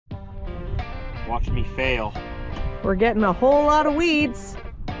Watch me fail. We're getting a whole lot of weeds.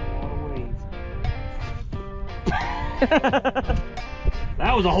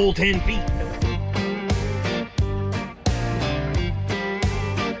 That was a whole 10 feet.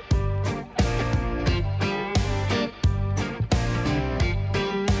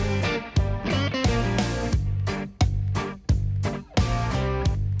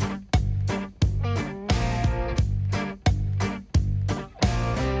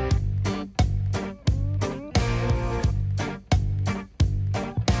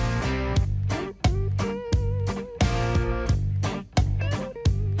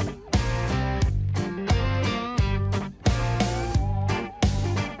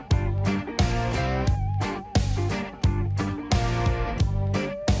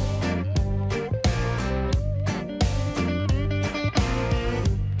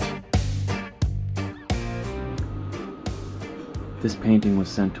 This painting was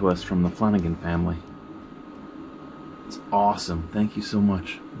sent to us from the Flanagan family. It's awesome. Thank you so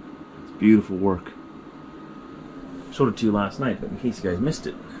much. It's beautiful work. Showed it to you last night, but in case you guys missed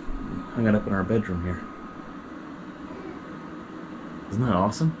it, hung it up in our bedroom here. Isn't that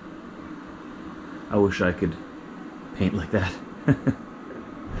awesome? I wish I could paint like that.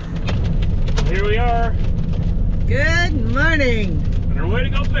 Here we are. Good morning. On our way to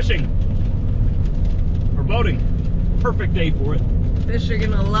go fishing. Or boating. Perfect day for it. Fish are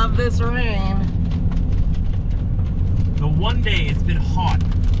gonna love this rain. The one day it's been hot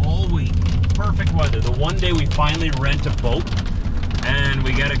all week. Perfect weather. The one day we finally rent a boat and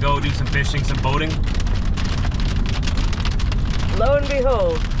we gotta go do some fishing, some boating. Lo and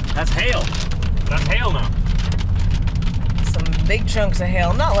behold. That's hail. That's hail now. Some big chunks of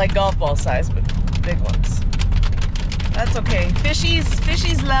hail. Not like golf ball size, but big ones. That's okay.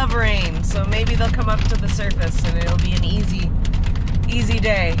 Fishies love rain, so maybe they'll come up to the surface and it'll be an easy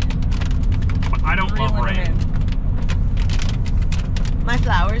day. But I don't love rain. My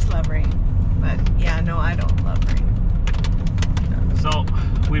flowers love rain, but yeah, no, I don't love rain. So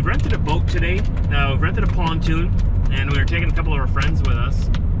we've rented a boat today. We've rented a pontoon, and we were taking a couple of our friends with us.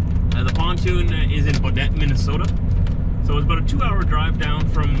 The pontoon is in Baudette, Minnesota. So it's about a 2-hour drive down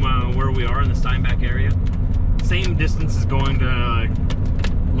from where we are in the Steinbach area. Same distance as going to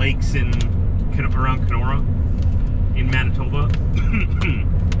lakes around Kenora in Manitoba.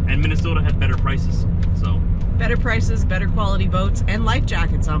 And Minnesota had better prices. So better prices, better quality boats, and life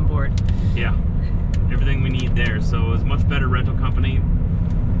jackets on board. Yeah, everything we need there. So it was a much better rental company.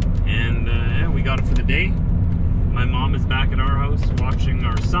 And yeah, we got it for the day. My mom is back at our house watching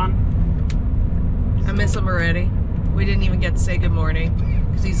our son. I miss him already. We didn't even get to say good morning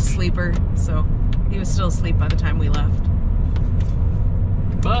because he's a sleeper, so he was still asleep by the time we left.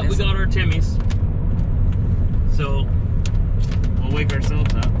 But we got our Timmies, so we'll wake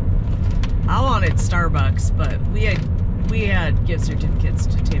ourselves up. I wanted Starbucks, but we had gift certificates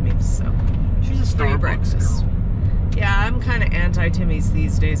to Timmy's, so she's a Starbucks girl. Yeah, I'm kind of anti-Timmy's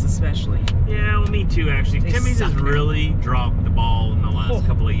these days, especially. Yeah, well, me too, actually. Timmy's has really dropped the ball in the last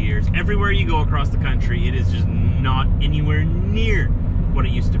couple of years. Everywhere you go across the country, it is just not anywhere near what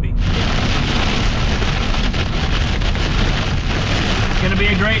it used to be. It's gonna be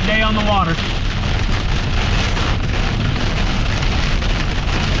a great day on the water.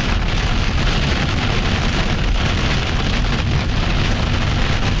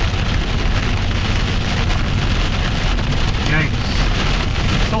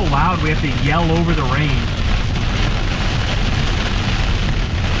 So loud we have to yell over the rain.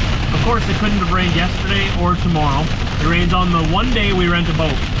 Of course it couldn't have rained yesterday or tomorrow. It rains on the one day we rent a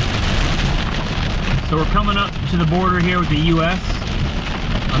boat. So we're coming up to the border here with the US.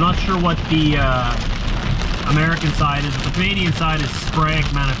 I'm not sure what the American side is, but the Canadian side is Sprague,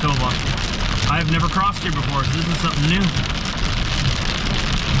 Manitoba. I've never crossed here before, so this is something new.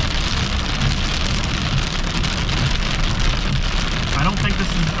 I don't think this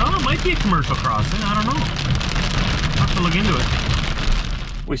is, oh, it might be a commercial crossing, I don't know. I'll have to look into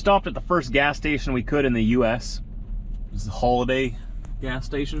it. We stopped at the first gas station we could in the US. This is a Holiday gas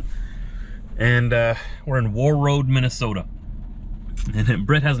station. And we're in War Road, Minnesota. And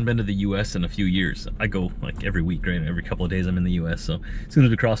Britt hasn't been to the US in a few years. I go like every week, right? Every couple of days I'm in the US. So as soon as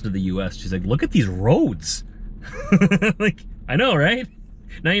we cross to the US, she's like, look at these roads. Like, I know, right?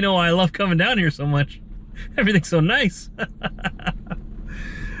 Now you know why I love coming down here so much. Everything's so nice.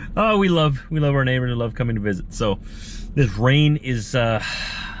 Oh, we love our neighbors and love coming to visit. So this rain is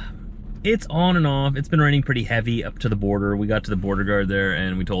it's on and off. It's been raining pretty heavy up to the border. We got to the border guard there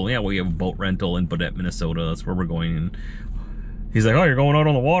and we told him, yeah, we have a boat rental in Baudette, Minnesota. That's where we're going. And he's like, oh, you're going out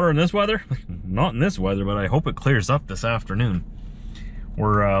on the water in this weather? Not in this weather, but I hope it clears up this afternoon.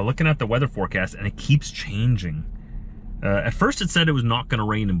 We're looking at the weather forecast, and it keeps changing. At first it said it was not going to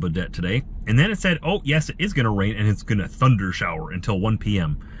rain in Baudette today, and then it said, oh yes, it is going to rain, and it's going to thunder shower until 1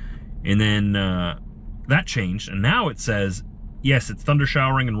 p.m. And then that changed, and now it says, yes, it's thunder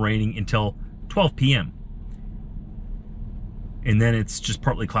showering and raining until 12 p.m. And then it's just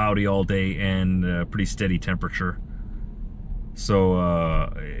partly cloudy all day and pretty steady temperature.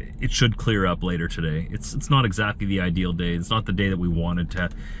 So it should clear up later today. It's not exactly the ideal day. It's not the day that we wanted to,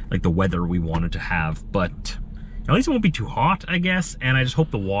 like the weather we wanted to have, but at least it won't be too hot, I guess. And I just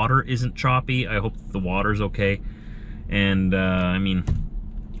hope the water isn't choppy. I hope the water's okay. And I mean,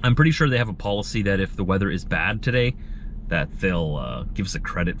 I'm pretty sure they have a policy that if the weather is bad today, that they'll give us a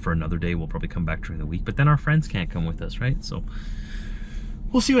credit for another day. We'll probably come back during the week, but then our friends can't come with us, right? So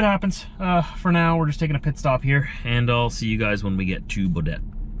we'll see what happens. For now, we're just taking a pit stop here, and I'll see you guys when we get to Baudette.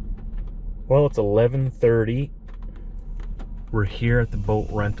 Well, it's 11:30. We're here at the boat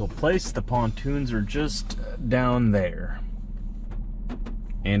rental place. The pontoons are just down there.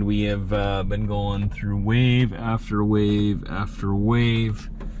 And we have been going through wave after wave after wave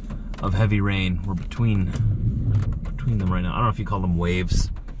of heavy rain. We're between them right now. I don't know if you call them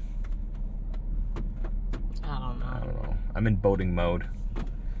waves. I don't know. I'm in boating mode.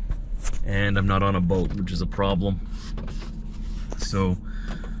 And I'm not on a boat, which is a problem. So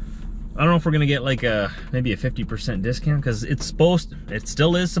I don't know if we're gonna get like maybe a 50% discount, because it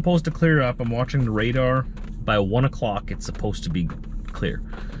still is supposed to clear up. I'm watching the radar. By 1 o'clock it's supposed to be clear.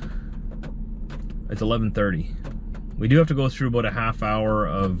 It's 11:30. We do have to go through about a half hour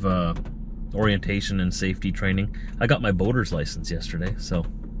of orientation and safety training. I got my boater's license yesterday, so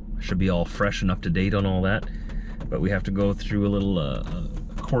I should be all fresh and up to date on all that. But we have to go through a little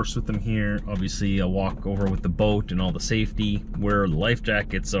course with them here. Obviously a walk over with the boat and all the safety, where the life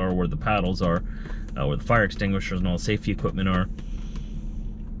jackets are, where the paddles are, where the fire extinguishers and all the safety equipment are.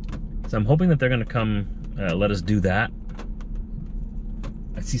 So I'm hoping that they're gonna come let us do that.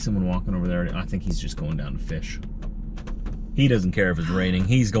 I see someone walking over there. I think he's just going down to fish. He doesn't care if it's raining.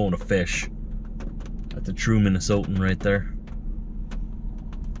 He's going to fish. That's a true Minnesotan right there.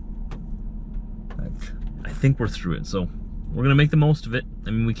 I think we're through it, so we're gonna make the most of it. I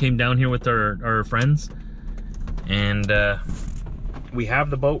mean, we came down here with our friends, and we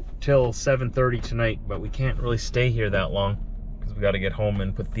have the boat till 7:30 tonight, but we can't really stay here that long because we got to get home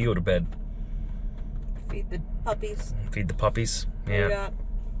and put Theo to bed. Feed the puppies. Feed the puppies. Yeah. We got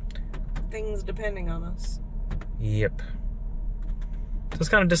things depending on us. Yep. So it's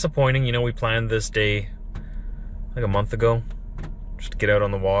kind of disappointing. You know, we planned this day like a month ago, just to get out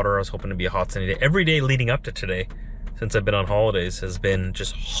on the water. I was hoping to be a hot sunny day. Every day leading up to today, since I've been on holidays, has been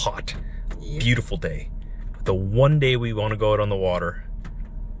just hot, beautiful day. But the one day we want to go out on the water.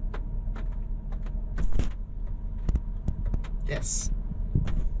 Yes.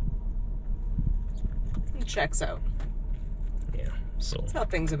 It checks out. Yeah, so. That's how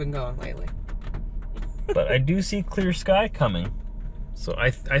things have been going lately. But I do see clear sky coming. So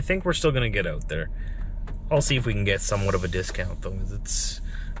I think we're still going to get out there. I'll see if we can get somewhat of a discount though.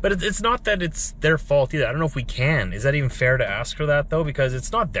 But it's not that it's their fault either. I don't know if we can. Is that even fair to ask for that though? Because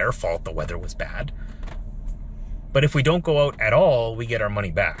it's not their fault the weather was bad. But if we don't go out at all, we get our money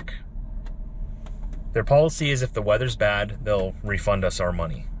back. Their policy is if the weather's bad, they'll refund us our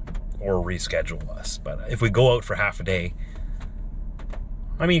money or reschedule us. But if we go out for half a day,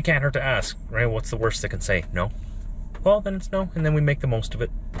 I mean, it can't hurt to ask, right? What's the worst they can say? No? Well, then it's no, and then we make the most of it.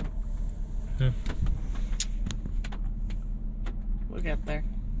 We'll get there.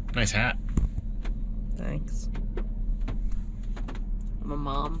 Nice hat. Thanks. I'm a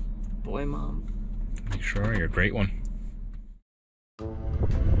mom, boy mom. Sure, you're a great one.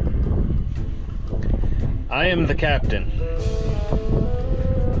 I am the captain,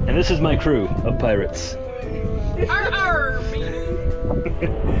 and this is my crew of pirates.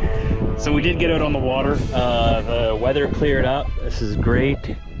 So we did get out on the water. The weather cleared up. This is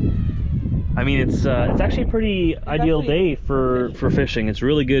great. I mean, it's actually a pretty ideal day for fishing. It's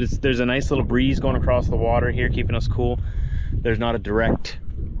really good. There's a nice little breeze going across the water here, keeping us cool. There's not a direct,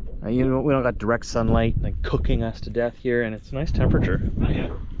 we don't got direct sunlight like cooking us to death here, and it's a nice temperature. Oh, yeah.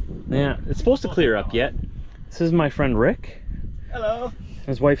 Yeah, it's supposed to clear up yet. This is my friend Rick. Hello.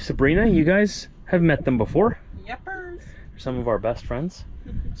 His wife Sabrina. You guys have met them before. Yepers. They're some of our best friends.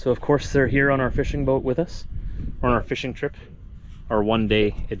 So of course they're here on our fishing boat with us, on our fishing trip, our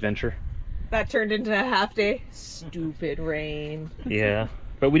one-day adventure. That turned into a half day. Stupid rain. Yeah,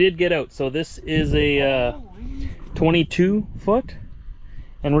 but we did get out. So this is a 22 foot,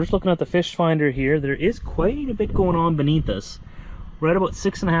 and we're just looking at the fish finder here. There is quite a bit going on beneath us. We're at about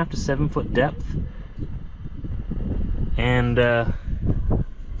 6.5 to 7 foot depth, and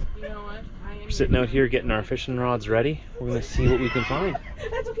sitting out here getting our fishing rods ready. We're gonna see what we can find.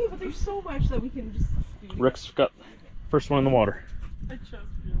 That's okay, but there's so much that we can just do. Rick's got first one in the water.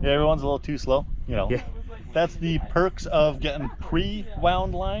 Yeah, everyone's a little too slow, you know. Yeah. That's the perks of getting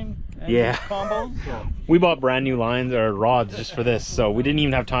pre-wound line and Yeah. combos. So. We bought brand new lines or rods just for this, so we didn't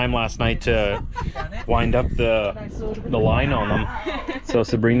even have time last night to wind up the line on them. So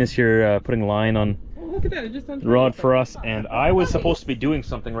Sabrina's here putting line on Look at that, it just the rod for us, and I was supposed to be doing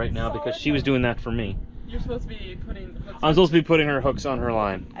something right now because she was doing that for me. You're supposed to be putting hooks. I'm supposed to be putting her hooks on her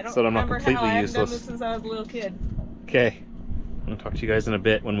line, I don't so that I'm not remember completely how. I haven't done this useless. since I was a little kid. Okay, I'm gonna talk to you guys in a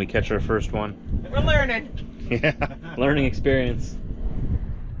bit when we catch our first one. We're learning. Yeah, learning experience.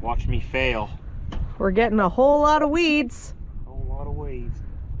 Watch me fail. We're getting a whole lot of weeds. A whole lot of weeds.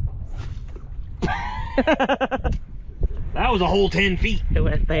 That was a whole 10 feet. It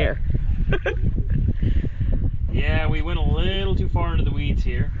went there. Yeah, we went a little too far into the weeds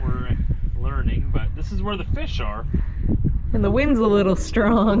here. We're learning, but this is where the fish are. And the wind's a little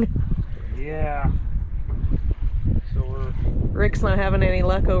strong. Yeah. So we're... Rick's not having any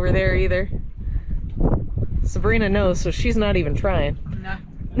luck over there either. Sabrina knows, so she's not even trying. No.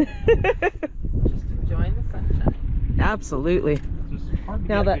 Just enjoying the sunshine. Absolutely. It's hard to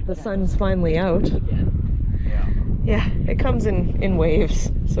Now get that the sun's finally out. Again. Yeah. Yeah, it comes in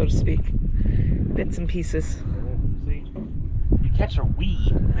waves, so to speak. Bits and pieces. See, you catch a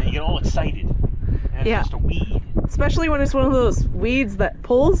weed and then you get all excited. And Yeah. it's just a weed. Especially when it's one of those weeds that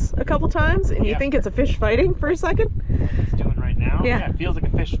pulls a couple times and you Yeah. think it's a fish fighting for a second. Like it's doing right now. Yeah. It feels like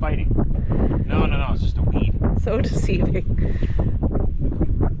a fish fighting. No, it's just a weed. So deceiving.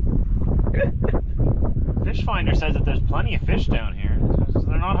 Fish finder says that there's plenty of fish down here.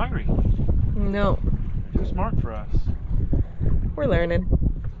 They're not hungry. No, They're too smart for us. we're learning.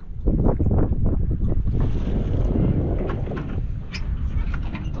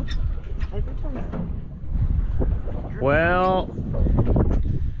 Well,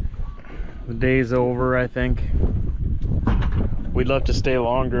 the day's over, I think. We'd love to stay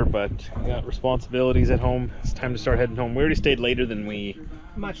longer, but we got responsibilities at home. It's time to start heading home. We already stayed later than we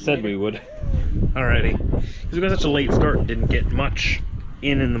said we would. Alrighty. Because we got such a late start and didn't get much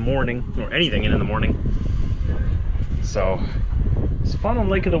in the morning, or anything in the morning. So, it's fun on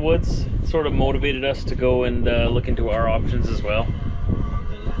Lake of the Woods. It sort of motivated us to go and look into our options as well.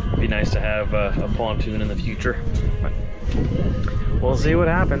 It'd be nice to have a pontoon in the future. But we'll see what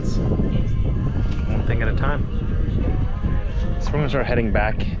happens. One thing at a time. So we're gonna start heading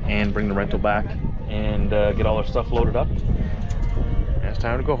back and bring the rental back and get all our stuff loaded up. And it's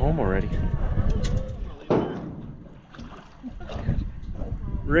time to go home already.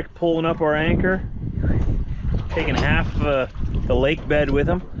 Rick pulling up our anchor, taking half the lake bed with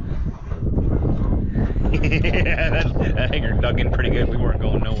him. Yeah, that anchor dug in pretty good. We weren't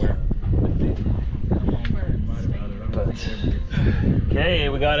going nowhere. But okay,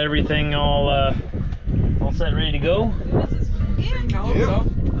 we got everything all set, ready to go. So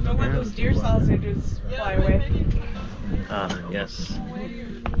don't let those deer sausages fly away. Ah, yes.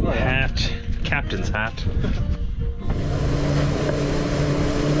 Hat, captain's hat.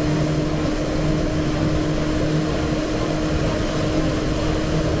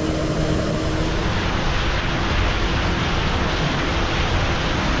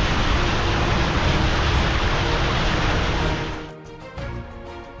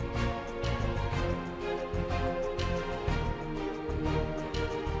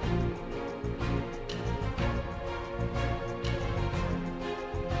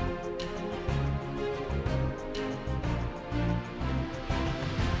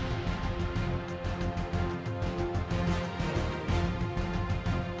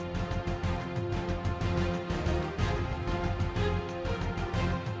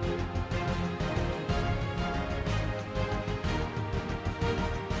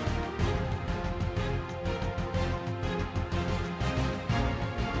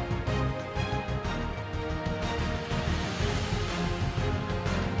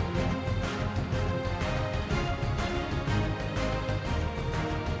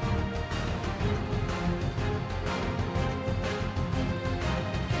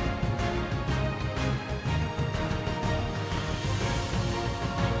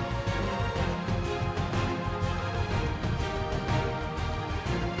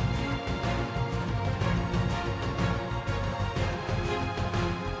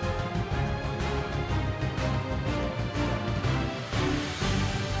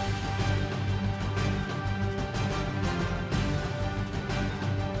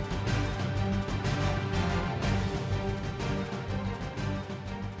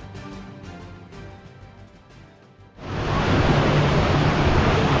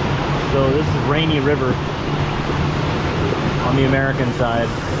 So this is Rainy River on the American side.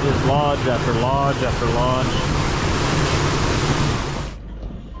 Just lodge after lodge after lodge.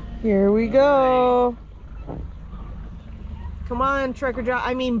 Here we go. Come on, trucker Josh.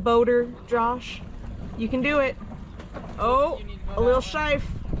 I mean, boater Josh. You can do it. Oh, a little shife.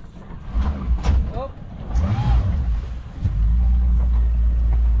 Oh.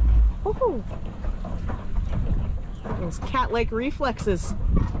 Woohoo. Those cat-like reflexes.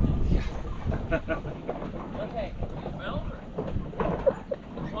 Okay.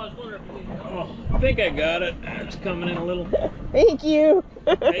 Oh, I think I got it. It's coming in a little. Thank you.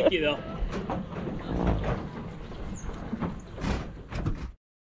 Thank you, though.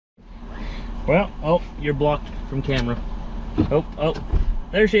 Well, oh, you're blocked from camera. Oh,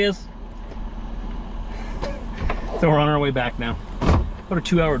 there she is. So we're on our way back now. About a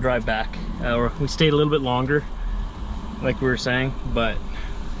 2-hour drive back. We stayed a little bit longer, like we were saying, but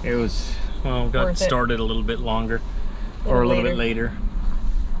it was, well, got started a little bit longer, or a little bit later.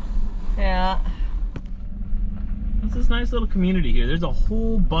 Yeah. It's this nice little community here. There's a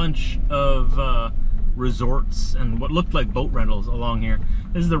whole bunch of resorts and what looked like boat rentals along here.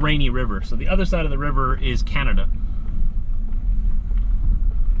 This is the Rainy River. So the other side of the river is Canada.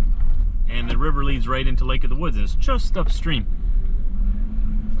 And the river leads right into Lake of the Woods, and it's just upstream.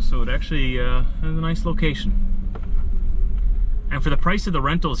 So it actually has a nice location. And for the price of the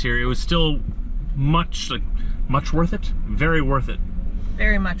rentals here, it was still much worth it. Very worth it.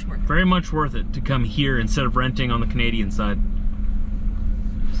 Very much worth it. Very much worth it to come here instead of renting on the Canadian side.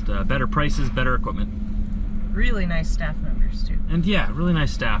 Just better prices, better equipment. Really nice staff members too. And yeah, really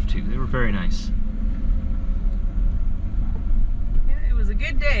nice staff too. They were very nice. Yeah, it was a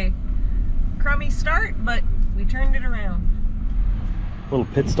good day. Crummy start, but we turned it around. Little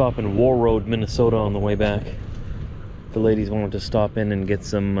pit stop in War Road, Minnesota on the way back. The ladies wanted to stop in and get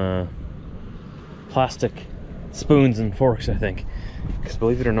some plastic spoons and forks, I think. Because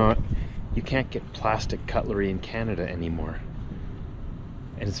believe it or not, you can't get plastic cutlery in Canada anymore.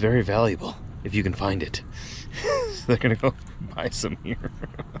 And it's very valuable if you can find it. So they're gonna go buy some here.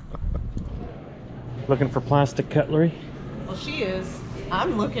 Looking for plastic cutlery? Well, she is.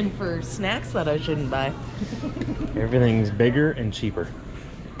 I'm looking for snacks that I shouldn't buy. Everything's bigger and cheaper.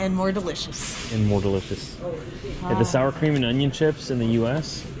 And more delicious. And more delicious. Yeah, the sour cream and onion chips in the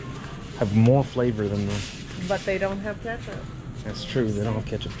US have more flavor than the... But they don't have ketchup. That's true, they don't have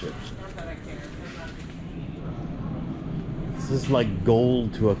ketchup chips. This is like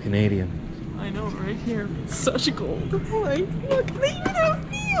gold to a Canadian. I know, right here. Such gold. Like, look, they even have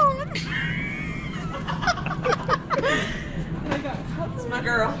neon. That's my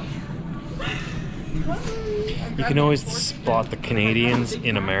girl. You can always spot the Canadians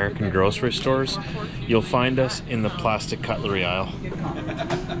in American grocery stores. You'll find us in the plastic cutlery aisle.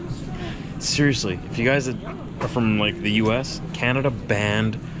 Seriously, if you guys are from like the US, Canada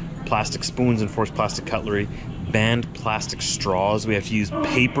banned plastic spoons and forced plastic cutlery, banned plastic straws. We have to use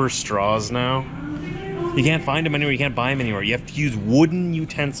paper straws now. You can't find them anywhere, you can't buy them anywhere. You have to use wooden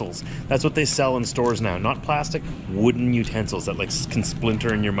utensils. That's what they sell in stores now. Not plastic, wooden utensils that like can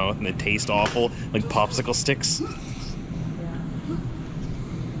splinter in your mouth and they taste awful, like popsicle sticks.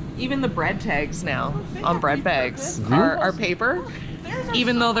 Even the bread tags now on bread bags are paper,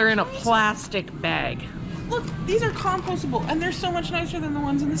 even though they're in a plastic bag. Look, these are compostable, and they're so much nicer than the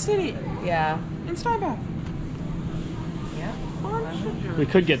ones in the city. Yeah. In Starbucks. Yeah. We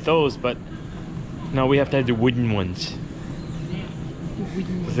could get those, but no, we have to have the wooden ones.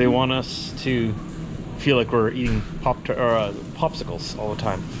 They want us to feel like we're eating popsicles all the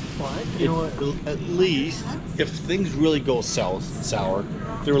time. You know what? At least if things really go sour,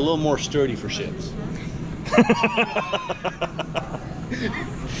 they're a little more sturdy for ships.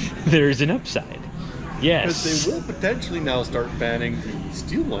 There's an upside. Yes. Because they will potentially now start banning the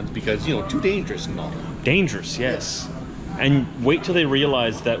steel ones because, you know, too dangerous and all. Dangerous, yes. And wait till they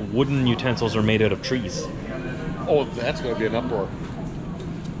realize that wooden utensils are made out of trees. Oh, that's going to be an uproar.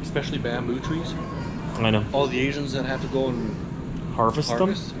 Especially bamboo trees. I know. All the Asians that have to go and Harvest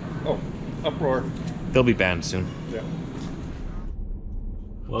them? Oh, uproar. They'll be banned soon. Yeah.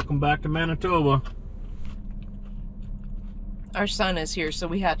 Welcome back to Manitoba. Our son is here, so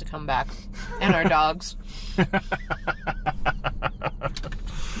we had to come back. And our dogs.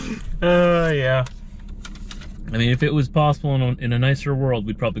 Yeah. I mean, if it was possible in a nicer world,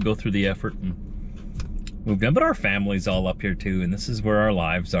 we'd probably go through the effort and move down. But our family's all up here too, and this is where our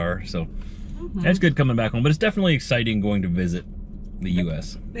lives are. So it's good coming back home. But it's definitely exciting going to visit the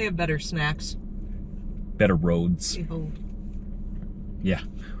U.S. They have better snacks. Better roads. Behold. Yeah.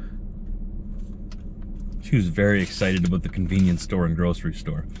 She was very excited about the convenience store and grocery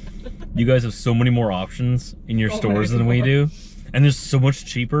store. You guys have so many more options in your stores than we do. And they're so much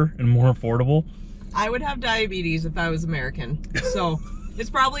cheaper and more affordable. I would have diabetes if I was American. So it's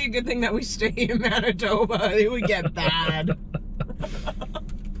probably a good thing that we stay in Manitoba. It would get bad.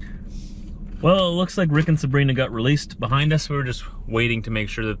 Well, it looks like Rick and Sabrina got released behind us. We were just waiting to make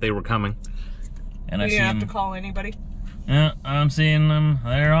sure that they were coming. And We didn't have to call anybody. Yeah, I'm seeing them.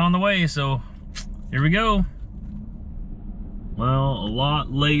 They're on the way, so here we go. Well, a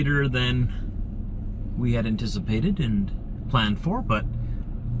lot later than we had anticipated and planned for, but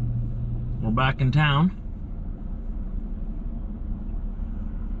we're back in town.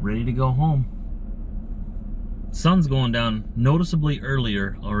 Ready to go home. Sun's going down noticeably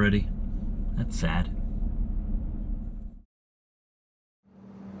earlier already. That's sad.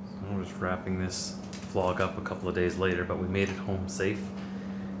 So we're just wrapping this vlog up a couple of days later, but we made it home safe.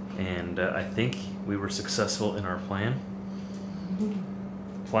 And I think we were successful in our plan.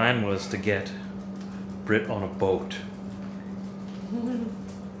 The plan was to get Britt on a boat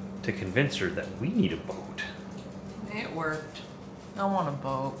to convince her that we need a boat. It worked. I want a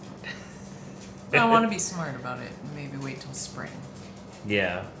boat. I want to be smart about it and maybe wait till spring.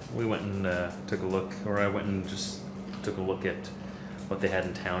 Yeah, we went and took a look, or I went and just took a look at what they had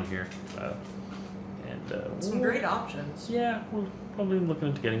in town here. Some great options. Yeah, we're probably looking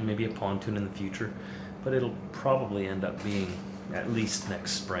into getting maybe a pontoon in the future, but it'll probably end up being at least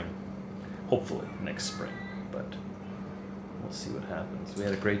next spring. Hopefully next spring, but we'll see what happens. We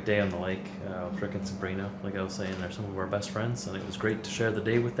had a great day on the lake with Rick and Sabrina. Like I was saying, they're some of our best friends, and it was great to share the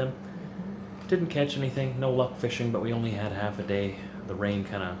day with them. Didn't catch anything, no luck fishing, but we only had half a day. The rain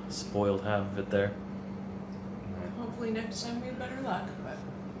kind of spoiled half of it there. Hopefully next time we have better luck, but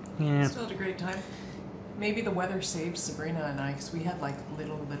Yeah. still had a great time. Maybe the weather saved Sabrina and I, because we had like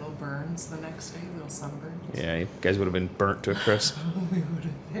little burns the next day, little sunburns. Yeah, you guys would have been burnt to a crisp. We would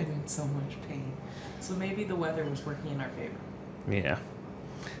have been in so much pain. So maybe the weather was working in our favor. Yeah.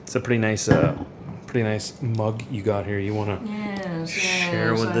 It's a pretty nice mug you got here. You want to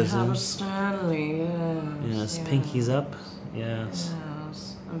share what this I have is? a Stanley, Yes, pinkies up. Yes.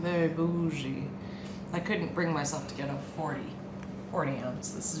 Yes, I'm very bougie. I couldn't bring myself to get a 40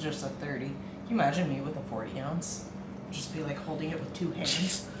 ounce. This is just a 30. Can you imagine me with a 40 ounce? Just be like holding it with two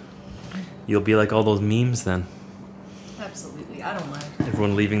hands. You'll be like all those memes then. Absolutely, I don't mind.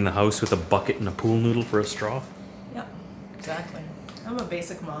 Everyone leaving the house with a bucket and a pool noodle for a straw. Yep, exactly. I'm a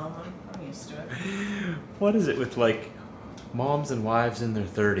basic mom. I'm used to it. What is it with like moms and wives in their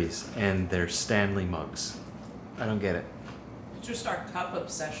 30s and their Stanley mugs? I don't get it. Just our cup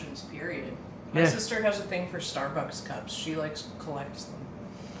obsessions, period. My Yeah. sister has a thing for Starbucks cups. She collects them.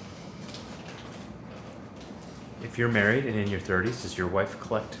 If you're married and in your 30s, does your wife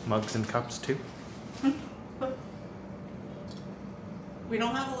collect mugs and cups too? We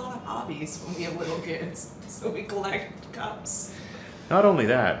don't have a lot of hobbies when we have little kids, so we collect cups. Not only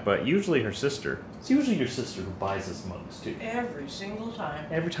that, but usually her sister. It's usually your sister who buys us mugs too. Every single time.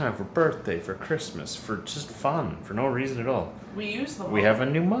 Every time, for birthday, for Christmas, for just fun, for no reason at all. We use them. We all. have a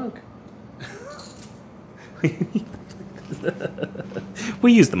new mug.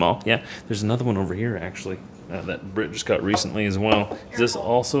 We use them all, yeah. There's another one over here, actually, that Britt just got recently as well. Is this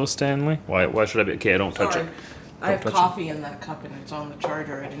also a Stanley? Why should I be? Okay, I don't touch Sorry. it. I have touch it. coffee in that cup and it's on the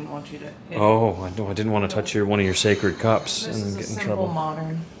charger. I didn't want you to hit it. Oh, I didn't want to touch one of your sacred cups This and is a get in simple trouble.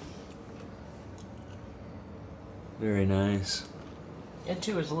 modern. Very nice. It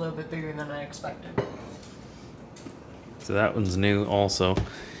too is a little bit bigger than I expected. So that one's new also.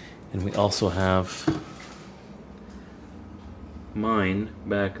 And we also have mine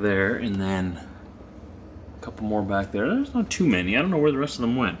back there, and then a couple more back there. There's not too many. I don't know where the rest of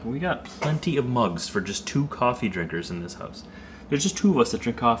them went, but we got plenty of mugs for just 2 coffee drinkers in this house. There's just 2 of us that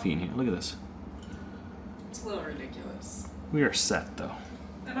drink coffee in here. Look at this. It's a little ridiculous. We are set though.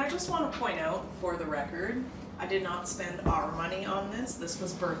 And I just want to point out, for the record, I did not spend our money on this. This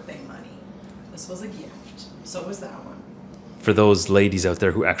was birthday money. This was a gift. So was that one. For those ladies out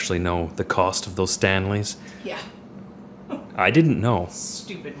there who actually know the cost of those Stanleys, Yeah. I didn't know.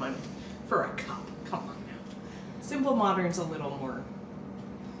 Stupid money for a cup. Come on now. Simple Modern's a little more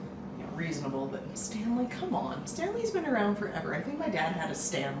reasonable, but Stanley, come on. Stanley's been around forever. I think my dad had a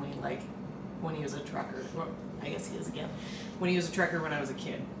Stanley like when he was a trucker. Well, I guess he is again. When he was a trucker when I was a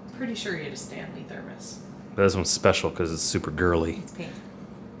kid. Pretty sure he had a Stanley thermos. But this one's special because it's super girly. It's pink.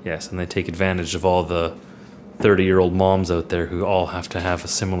 Yes, and they take advantage of all the 30-year-old moms out there who all have to have a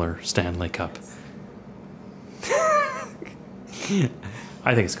similar Stanley cup.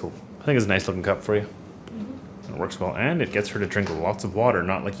 I think it's cool. I think it's a nice looking cup for you. It works well, and it gets her to drink lots of water,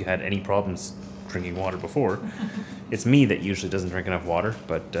 not like you had any problems drinking water before. It's me that usually doesn't drink enough water,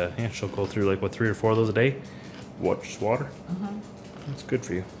 but yeah, she'll go through like, what, 3 or 4 of those a day? What, just water? That's good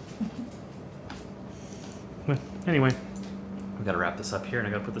for you. But anyway, we gotta wrap this up here and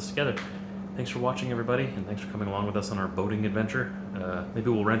I gotta put this together. Thanks for watching, everybody, and thanks for coming along with us on our boating adventure. Maybe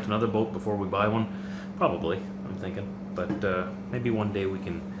we'll rent another boat before we buy one. Probably, I'm thinking. But maybe one day we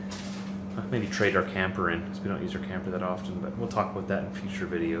can maybe trade our camper in, because we don't use our camper that often, but we'll talk about that in future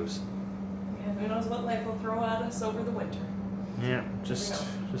videos. Yeah, who knows what life will throw at us over the winter. Yeah, just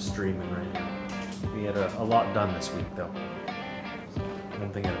dreaming right now. We had a lot done this week, though.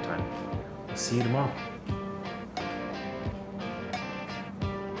 One thing at a time. We'll see you tomorrow.